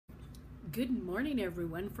Good morning,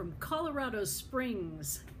 everyone, from Colorado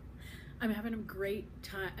Springs. I'm having a great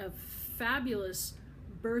time, a fabulous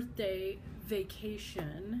birthday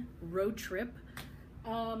vacation road trip.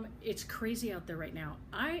 It's crazy out there right now.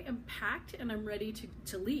 I am packed and I'm ready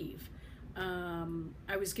to leave.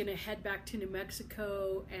 I was gonna head back to New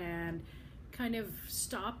Mexico and kind of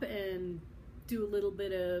stop and do a little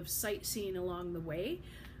bit of sightseeing along the way.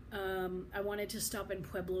 I wanted to stop in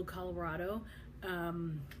Pueblo, Colorado.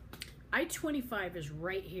 I-25 is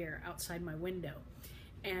right here outside my window.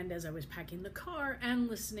 And as I was packing the car and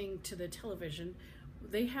listening to the television,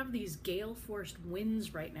 they have these gale-force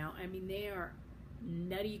winds right now. I mean, they are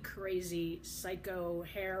nutty, crazy, psycho,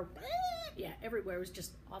 hair, yeah, everywhere. It was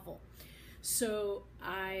just awful. So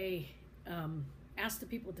I asked the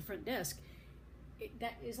people at the front desk,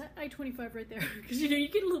 is that I-25 right there? Because, you know, you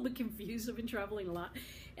get a little bit confused. I've been traveling a lot.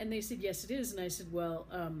 And they said, yes, it is. And I said, well,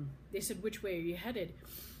 they said, which way are you headed?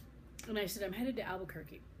 And I said, I'm headed to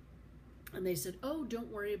Albuquerque. And they said, oh, don't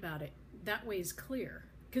worry about it. That way is clear.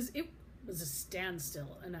 Because it was a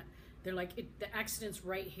standstill. And they're like, the accident's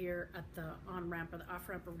right here at the on-ramp or the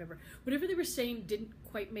off-ramp or whatever. Whatever they were saying didn't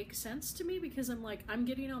quite make sense to me, because I'm like, I'm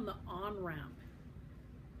getting on the on-ramp.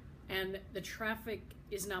 And the traffic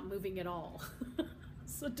is not moving at all.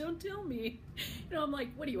 So don't tell me. You know, I'm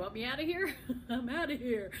like, what do you want me out of here? I'm out of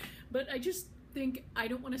here. But I just think I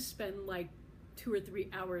don't want to spend like 2 or 3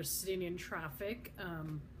 hours sitting in traffic.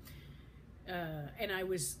 And I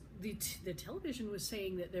was, the television was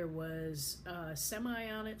saying that there was a semi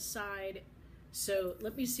on its side. So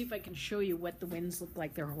let me see if I can show you what the winds look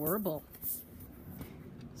like. They're horrible.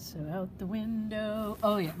 So out the window.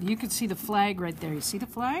 Oh yeah, you can see the flag right there. You see the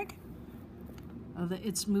flag? Oh,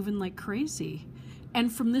 it's moving like crazy.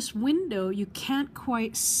 And from this window, you can't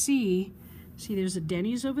quite see. See, there's a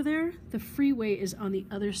Denny's over there. The freeway is on the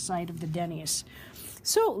other side of the Denny's.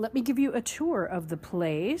 So let me give you a tour of the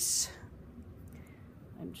place.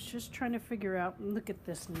 I'm just trying to figure out, look at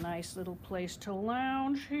this nice little place to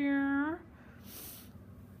lounge here.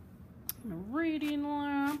 A reading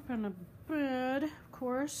lamp and a bed, of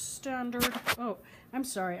course, standard. Oh, I'm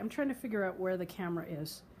sorry. I'm trying to figure out where the camera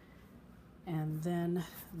is. And then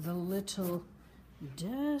the little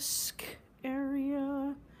desk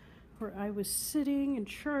area where I was sitting and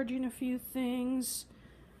charging a few things.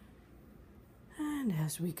 And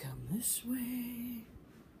as we come this way,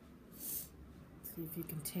 see if you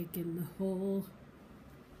can take in the whole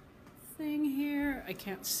thing here. I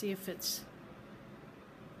can't see if it's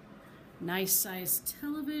nice sized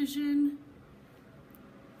television.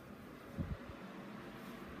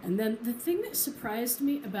 And then the thing that surprised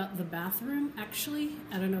me about the bathroom, actually,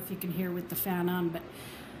 I don't know if you can hear with the fan on, but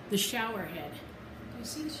the shower head. Do you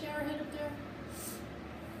see the shower head up there?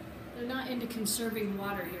 They're not into conserving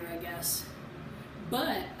water here, I guess.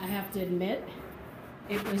 But I have to admit,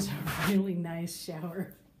 it was a really nice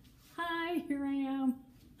shower. Hi, here I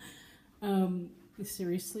am.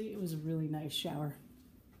 Seriously, it was a really nice shower.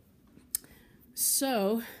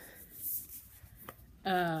 So,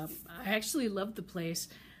 I actually loved the place.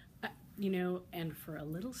 You know, and for a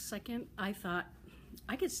little second, I thought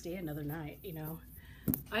I could stay another night, you know.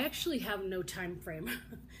 I actually have no time frame.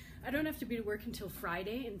 I don't have to be to work until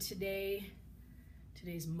Friday, and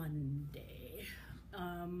today's Monday.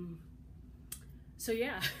 So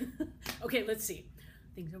yeah. Okay, let's see.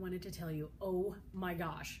 Things I wanted to tell you. Oh my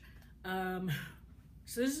gosh.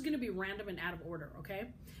 So this is going to be random and out of order, okay?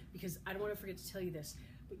 Because I don't want to forget to tell you this.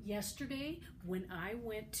 But yesterday, when I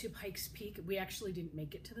went to Pikes Peak, we actually didn't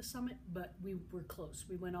make it to the summit, but we were close.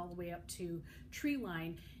 We went all the way up to Tree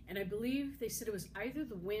Line, and I believe they said it was either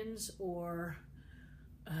the winds or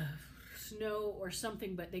snow or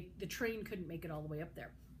something, but the train couldn't make it all the way up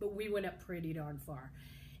there. But we went up pretty darn far.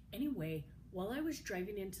 Anyway, while I was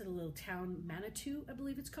driving into the little town, Manitou, I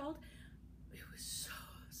believe it's called, it was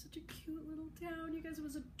such a cute little town, you guys. It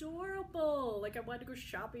was adorable. Like, I wanted to go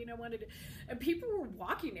shopping. And people were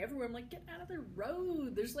walking everywhere. I'm like, get out of the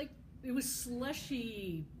road. There's like, it was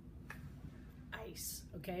slushy ice,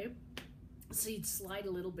 okay? So you'd slide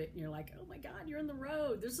a little bit and you're like, oh my God, you're in the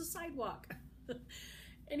road. There's a sidewalk.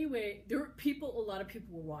 Anyway, there were a lot of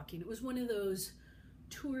people were walking. It was one of those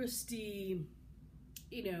touristy,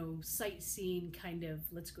 you know, sightseeing kind of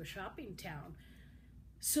let's go shopping town.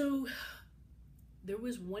 So there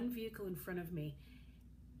was one vehicle in front of me,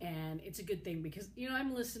 and it's a good thing because, you know,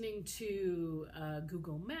 I'm listening to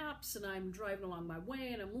Google Maps, and I'm driving along my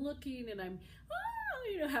way, and I'm looking, and I'm,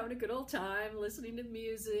 you know, having a good old time, listening to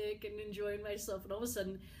music and enjoying myself, and all of a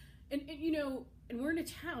sudden, and you know, and we're in a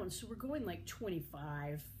town, so we're going like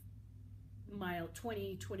 25 miles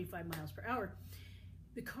per hour.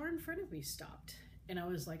 The car in front of me stopped, and I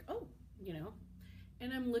was like, oh, you know,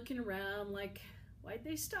 and I'm looking around like, why'd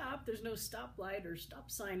they stop? There's no stoplight or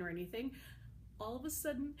stop sign or anything. All of a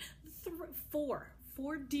sudden, four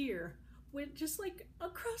deer went just like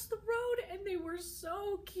across the road, and they were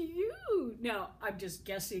so cute. Now, I'm just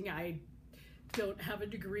guessing. I don't have a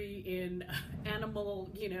degree in animal,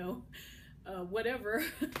 whatever,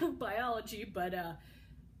 biology, but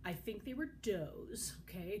I think they were does,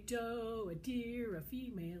 okay? Doe, a deer, a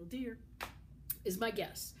female deer, is my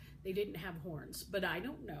guess. They didn't have horns, but I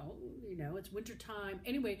don't know, it's wintertime.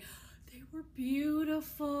 Anyway, they were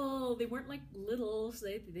beautiful. They weren't like littles.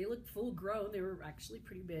 They looked full grown. They were actually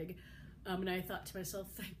pretty big. And I thought to myself,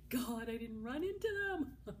 thank God I didn't run into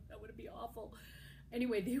them. That would be awful.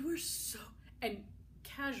 Anyway, they were so, and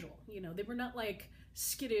casual, they were not like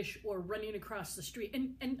skittish or running across the street.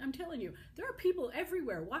 And I'm telling you, there are people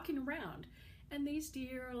everywhere walking around. And these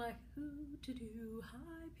deer are like, hoo-to-doo, hi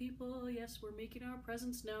people, yes, we're making our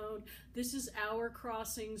presence known. This is our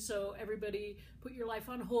crossing, so everybody put your life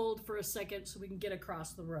on hold for a second so we can get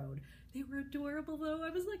across the road. They were adorable though. I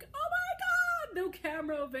was like, oh my God, no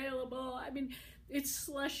camera available. I mean, it's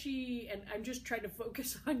slushy and I'm just trying to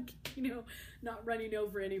focus on, not running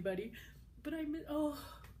over anybody. But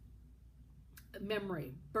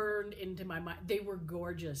memory burned into my mind. They were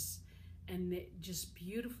gorgeous and just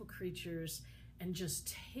beautiful creatures, and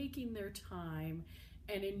just taking their time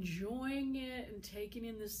and enjoying it and taking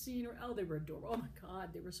in the scenery. Oh, they were adorable. Oh my God,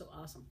 they were so awesome.